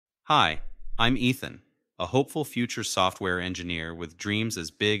Hi, I'm Ethan, a hopeful future software engineer with dreams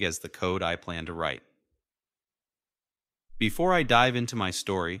as big as the code I plan to write. Before I dive into my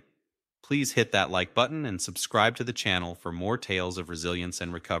story, please hit that like button and subscribe to the channel for more tales of resilience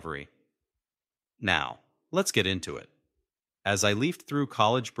and recovery. Now, let's get into it. As I leafed through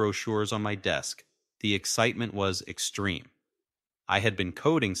college brochures on my desk, the excitement was extreme. I had been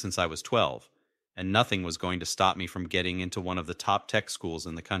coding since I was 12, and nothing was going to stop me from getting into one of the top tech schools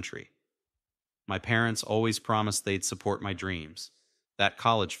in the country. My parents always promised they'd support my dreams. That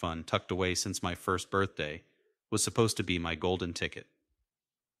college fund, tucked away since my first birthday, was supposed to be my golden ticket.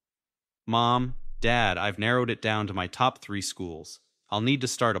 Mom, Dad, I've narrowed it down to my top 3 schools. I'll need to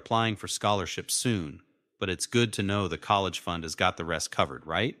start applying for scholarships soon, but it's good to know the college fund has got the rest covered,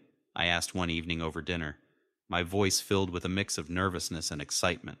 right? I asked one evening over dinner, my voice filled with a mix of nervousness and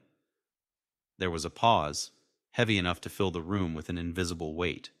excitement. There was a pause, heavy enough to fill the room with an invisible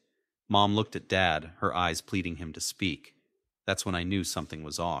weight. Mom looked at Dad, her eyes pleading him to speak. That's when I knew something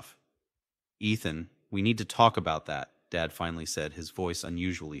was off. Ethan, we need to talk about that, Dad finally said, his voice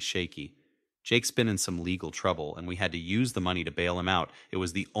unusually shaky. Jake's been in some legal trouble, and we had to use the money to bail him out. It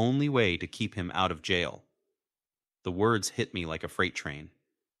was the only way to keep him out of jail. The words hit me like a freight train.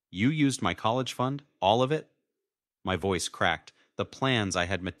 You used my college fund? All of it? My voice cracked, the plans I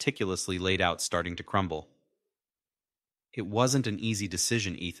had meticulously laid out starting to crumble. It wasn't an easy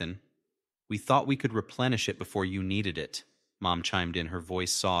decision, Ethan. We thought we could replenish it before you needed it, Mom chimed in, her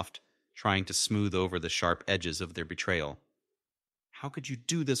voice soft, trying to smooth over the sharp edges of their betrayal. How could you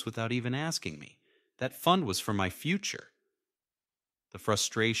do this without even asking me? That fund was for my future. The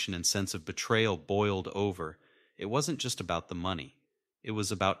frustration and sense of betrayal boiled over. It wasn't just about the money. It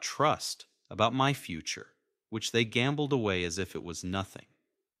was about trust, about my future, which they gambled away as if it was nothing.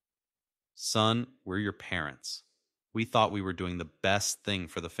 Son, we're your parents. We thought we were doing the best thing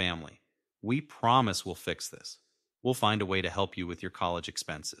for the family. We promise we'll fix this. We'll find a way to help you with your college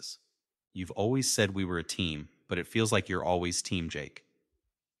expenses. You've always said we were a team, but it feels like you're always Team Jake.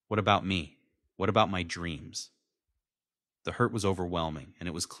 What about me? What about my dreams? The hurt was overwhelming, and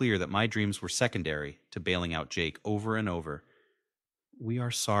it was clear that my dreams were secondary to bailing out Jake over and over. We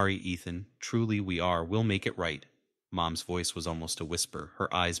are sorry, Ethan. Truly we are. We'll make it right. Mom's voice was almost a whisper,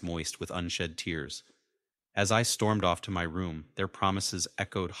 her eyes moist with unshed tears. As I stormed off to my room, their promises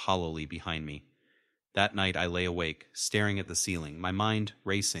echoed hollowly behind me. That night I lay awake, staring at the ceiling, my mind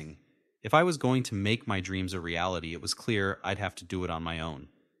racing. If I was going to make my dreams a reality, it was clear I'd have to do it on my own.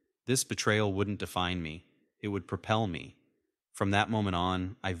 This betrayal wouldn't define me. It would propel me. From that moment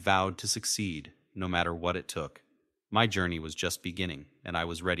on, I vowed to succeed, no matter what it took. My journey was just beginning, and I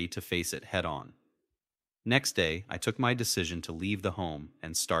was ready to face it head on. Next day, I took my decision to leave the home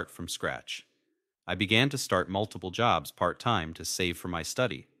and start from scratch. I began to start multiple jobs part-time to save for my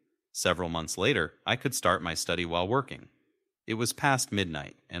study. Several months later, I could start my study while working. It was past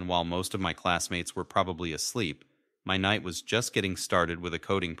midnight, and while most of my classmates were probably asleep, my night was just getting started with a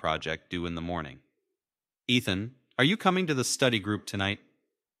coding project due in the morning. Ethan, are you coming to the study group tonight?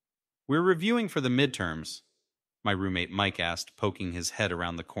 We're reviewing for the midterms, my roommate Mike asked, poking his head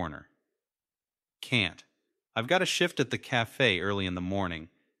around the corner. Can't. I've got a shift at the cafe early in the morning,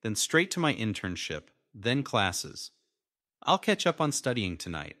 then straight to my internship, then classes. I'll catch up on studying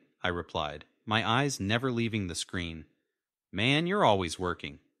tonight, I replied, my eyes never leaving the screen. Man, you're always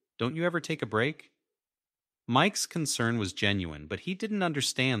working. Don't you ever take a break? Mike's concern was genuine, but he didn't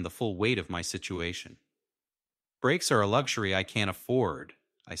understand the full weight of my situation. Breaks are a luxury I can't afford,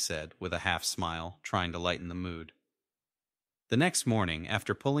 I said, with a half smile, trying to lighten the mood. The next morning,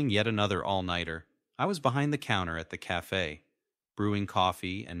 after pulling yet another all-nighter, I was behind the counter at the cafe, brewing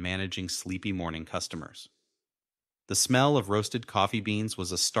coffee and managing sleepy morning customers. The smell of roasted coffee beans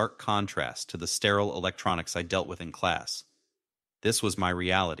was a stark contrast to the sterile electronics I dealt with in class. This was my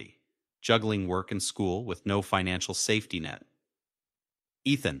reality, juggling work and school with no financial safety net.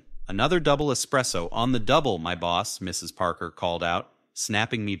 Ethan, another double espresso on the double, my boss, Mrs. Parker called out,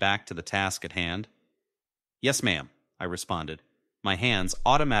 snapping me back to the task at hand. Yes, ma'am, I responded, my hands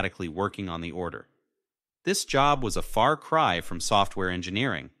automatically working on the order. This job was a far cry from software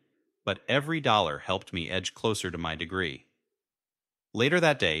engineering, but every dollar helped me edge closer to my degree. Later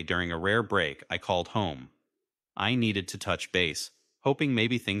that day, during a rare break, I called home. I needed to touch base, hoping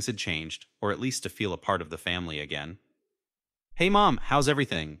maybe things had changed, or at least to feel a part of the family again. Hey Mom, how's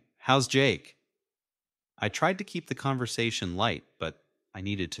everything? How's Jake? I tried to keep the conversation light, but I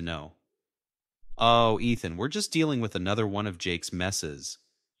needed to know. Oh, Ethan, we're just dealing with another one of Jake's messes.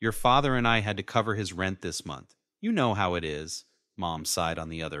 Your father and I had to cover his rent this month. You know how it is, Mom sighed on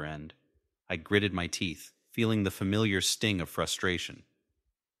the other end. I gritted my teeth, feeling the familiar sting of frustration.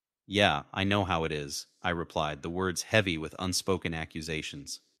 Yeah, I know how it is, I replied, the words heavy with unspoken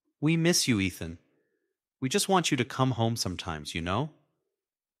accusations. We miss you, Ethan. We just want you to come home sometimes, you know?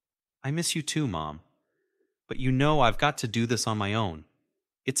 I miss you too, Mom. But you know I've got to do this on my own.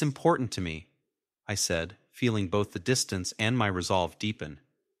 It's important to me, I said, feeling both the distance and my resolve deepen.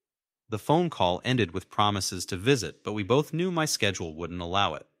 The phone call ended with promises to visit, but we both knew my schedule wouldn't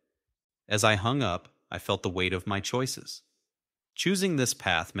allow it. As I hung up, I felt the weight of my choices. Choosing this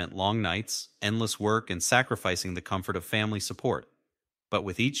path meant long nights, endless work, and sacrificing the comfort of family support. But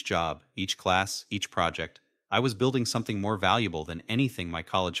with each job, each class, each project, I was building something more valuable than anything my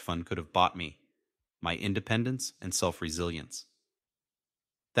college fund could have bought me: my independence and self-resilience.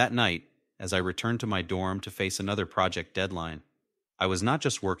 That night, as I returned to my dorm to face another project deadline, I was not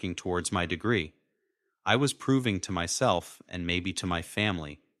just working towards my degree. I was proving to myself, and maybe to my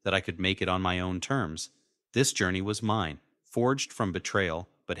family, that I could make it on my own terms. This journey was mine, forged from betrayal,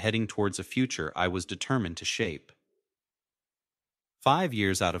 but heading towards a future I was determined to shape. 5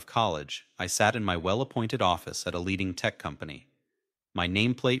 years out of college, I sat in my well-appointed office at a leading tech company. My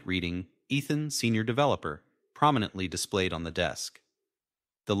nameplate reading, Ethan, Senior Developer, prominently displayed on the desk.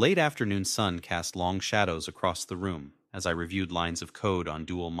 The late afternoon sun cast long shadows across the room as I reviewed lines of code on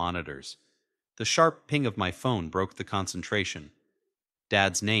dual monitors. The sharp ping of my phone broke the concentration.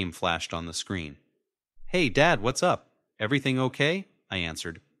 Dad's name flashed on the screen. "Hey, Dad, what's up? Everything okay?" I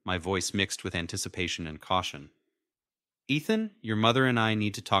answered, my voice mixed with anticipation and caution. "Ethan, your mother and I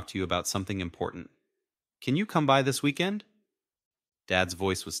need to talk to you about something important. Can you come by this weekend?" Dad's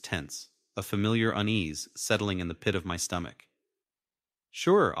voice was tense, a familiar unease settling in the pit of my stomach.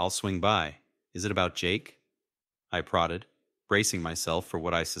 "Sure, I'll swing by. Is it about Jake?" I prodded, bracing myself for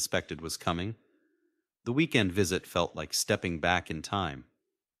what I suspected was coming. The weekend visit felt like stepping back in time.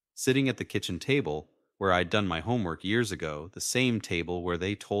 Sitting at the kitchen table, where I'd done my homework years ago, the same table where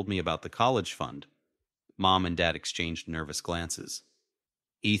they told me about the college fund. Mom and Dad exchanged nervous glances.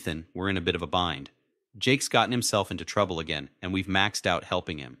 "Ethan, we're in a bit of a bind. Jake's gotten himself into trouble again, and we've maxed out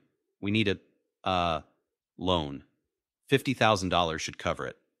helping him. We need loan. $50,000 should cover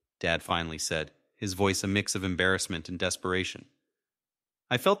it," Dad finally said, his voice a mix of embarrassment and desperation.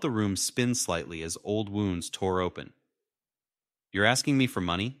 I felt the room spin slightly as old wounds tore open. "You're asking me for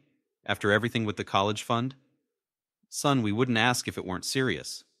money? After everything with the college fund?" "Son, we wouldn't ask if it weren't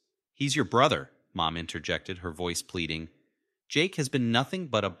serious." "He's your brother," Mom interjected, her voice pleading. "Jake has been nothing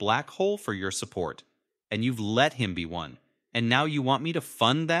but a black hole for your support, and you've let him be one. And now you want me to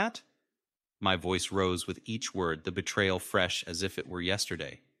fund that?" My voice rose with each word, the betrayal fresh as if it were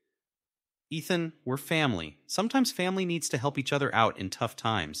yesterday. "Ethan, we're family. Sometimes family needs to help each other out in tough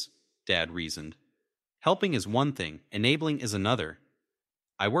times," Dad reasoned. "Helping is one thing, enabling is another.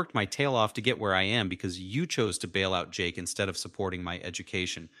 I worked my tail off to get where I am because you chose to bail out Jake instead of supporting my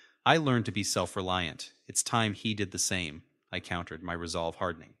education. I learned to be self-reliant. It's time he did the same," I countered, my resolve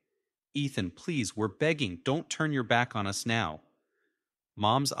hardening. "Ethan, please, we're begging. Don't turn your back on us now."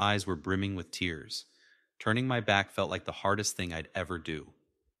 Mom's eyes were brimming with tears. Turning my back felt like the hardest thing I'd ever do.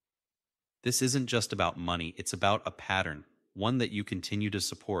 "This isn't just about money, it's about a pattern, one that you continue to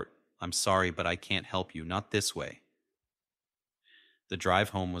support. I'm sorry, but I can't help you, not this way." The drive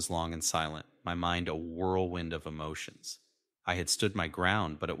home was long and silent, my mind a whirlwind of emotions. I had stood my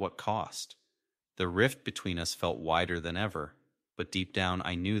ground, but at what cost? The rift between us felt wider than ever, but deep down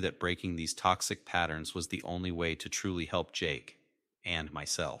I knew that breaking these toxic patterns was the only way to truly help Jake and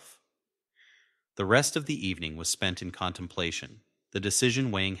myself. The rest of the evening was spent in contemplation, the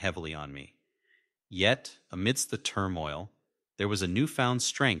decision weighing heavily on me. Yet, amidst the turmoil, there was a newfound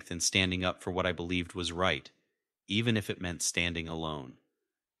strength in standing up for what I believed was right, even if it meant standing alone.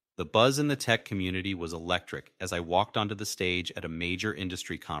 The buzz in the tech community was electric as I walked onto the stage at a major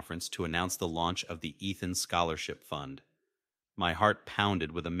industry conference to announce the launch of the Ethan Scholarship Fund. My heart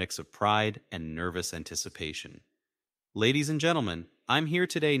pounded with a mix of pride and nervous anticipation. "Ladies and gentlemen, I'm here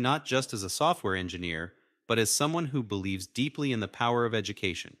today not just as a software engineer, but as someone who believes deeply in the power of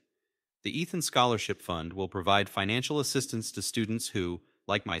education. The Ethan Scholarship Fund will provide financial assistance to students who,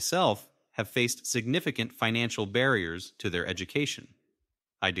 like myself, have faced significant financial barriers to their education,"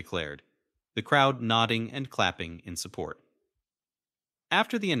 I declared, the crowd nodding and clapping in support.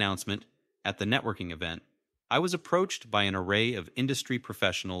 After the announcement, at the networking event, I was approached by an array of industry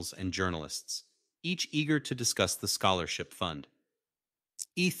professionals and journalists, each eager to discuss the scholarship fund.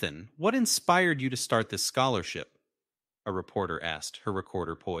 "Ethan, what inspired you to start this scholarship?" a reporter asked, her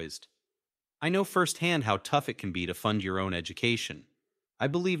recorder poised. "I know firsthand how tough it can be to fund your own education. I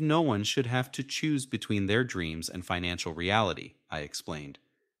believe no one should have to choose between their dreams and financial reality," I explained,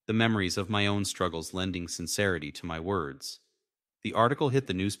 the memories of my own struggles lending sincerity to my words. The article hit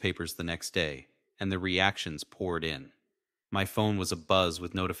the newspapers the next day, and the reactions poured in. My phone was abuzz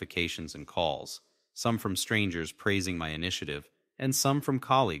with notifications and calls, some from strangers praising my initiative, and some from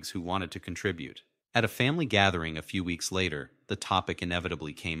colleagues who wanted to contribute. At a family gathering a few weeks later, the topic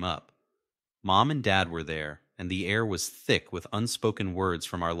inevitably came up. Mom and Dad were there, and the air was thick with unspoken words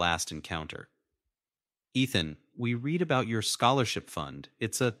from our last encounter. "Ethan, we read about your scholarship fund.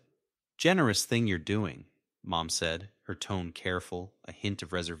 It's a generous thing you're doing," Mom said, her tone careful, a hint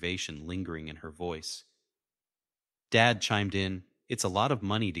of reservation lingering in her voice. Dad chimed in, "It's a lot of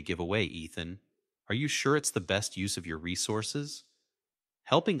money to give away, Ethan. Are you sure it's the best use of your resources?"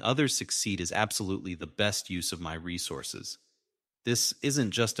 Helping others succeed is absolutely the best use of my resources. This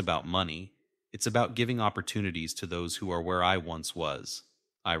isn't just about money, it's about giving opportunities to those who are where I once was,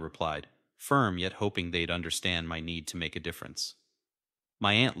 I replied, firm yet hoping they'd understand my need to make a difference.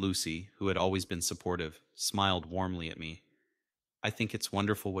 My Aunt Lucy, who had always been supportive, smiled warmly at me. "I think it's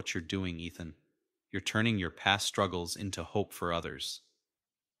wonderful what you're doing, Ethan. You're turning your past struggles into hope for others."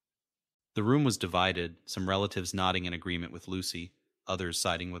 The room was divided, some relatives nodding in agreement with Lucy, others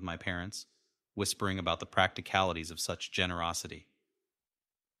siding with my parents, whispering about the practicalities of such generosity.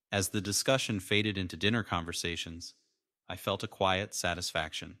 As the discussion faded into dinner conversations, I felt a quiet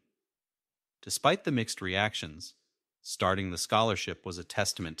satisfaction. Despite the mixed reactions, starting the scholarship was a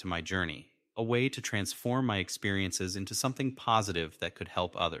testament to my journey, a way to transform my experiences into something positive that could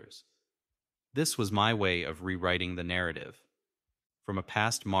help others. This was my way of rewriting the narrative, from a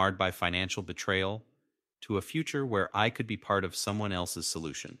past marred by financial betrayal to a future where I could be part of someone else's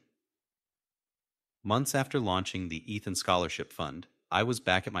solution. Months after launching the Ethan Scholarship Fund, I was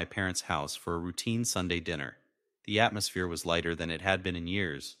back at my parents' house for a routine Sunday dinner. The atmosphere was lighter than it had been in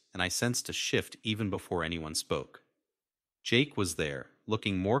years, and I sensed a shift even before anyone spoke. Jake was there,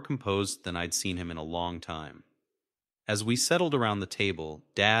 looking more composed than I'd seen him in a long time. As we settled around the table,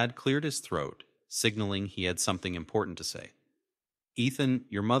 Dad cleared his throat, signaling he had something important to say. "Ethan,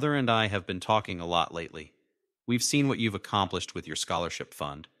 your mother and I have been talking a lot lately. We've seen what you've accomplished with your scholarship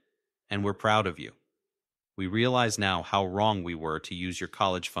fund, and we're proud of you. We realize now how wrong we were to use your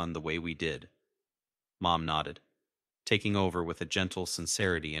college fund the way we did." Mom nodded, taking over with a gentle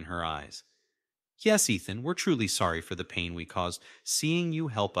sincerity in her eyes. "Yes, Ethan, we're truly sorry for the pain we caused. Seeing you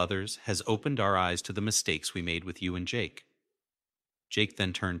help others has opened our eyes to the mistakes we made with you and Jake." Jake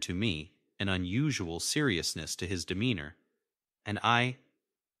then turned to me, an unusual seriousness to his demeanor. "And I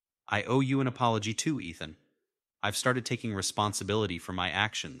owe you an apology too, Ethan. I've started taking responsibility for my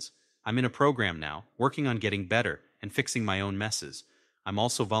actions. I'm in a program now, working on getting better and fixing my own messes. I'm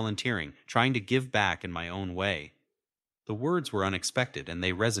also volunteering, trying to give back in my own way." The words were unexpected and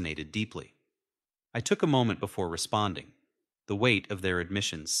they resonated deeply. I took a moment before responding, the weight of their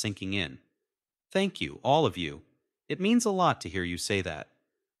admissions sinking in. "Thank you, all of you. It means a lot to hear you say that.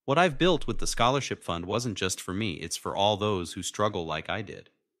 What I've built with the scholarship fund wasn't just for me, it's for all those who struggle like I did."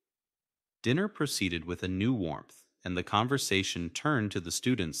 Dinner proceeded with a new warmth, and the conversation turned to the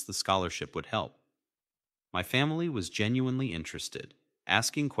students the scholarship would help. My family was genuinely interested,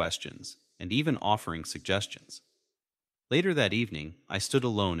 asking questions, and even offering suggestions. Later that evening, I stood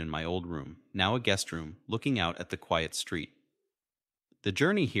alone in my old room, now a guest room, looking out at the quiet street. The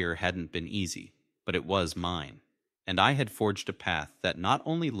journey here hadn't been easy, but it was mine, and I had forged a path that not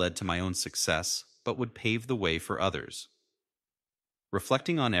only led to my own success, but would pave the way for others.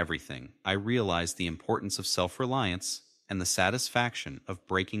 Reflecting on everything, I realized the importance of self-reliance and the satisfaction of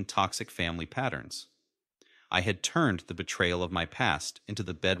breaking toxic family patterns. I had turned the betrayal of my past into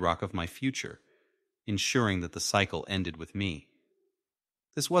the bedrock of my future, ensuring that the cycle ended with me.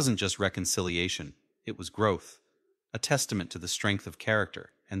 This wasn't just reconciliation, it was growth, a testament to the strength of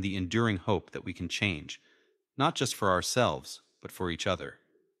character and the enduring hope that we can change, not just for ourselves, but for each other.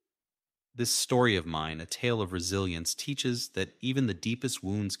 This story of mine, a tale of resilience, teaches that even the deepest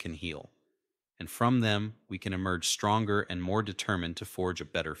wounds can heal, and from them we can emerge stronger and more determined to forge a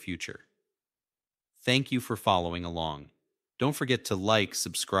better future. Thank you for following along. Don't forget to like,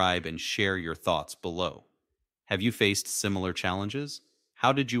 subscribe, and share your thoughts below. Have you faced similar challenges?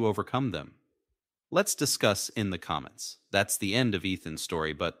 How did you overcome them? Let's discuss in the comments. That's the end of Ethan's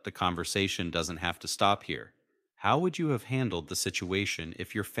story, but the conversation doesn't have to stop here. How would you have handled the situation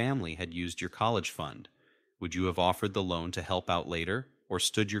if your family had used your college fund? Would you have offered the loan to help out later, or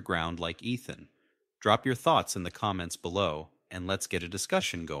stood your ground like Ethan? Drop your thoughts in the comments below, and let's get a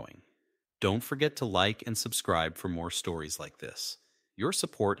discussion going. Don't forget to like and subscribe for more stories like this. Your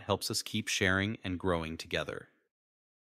support helps us keep sharing and growing together.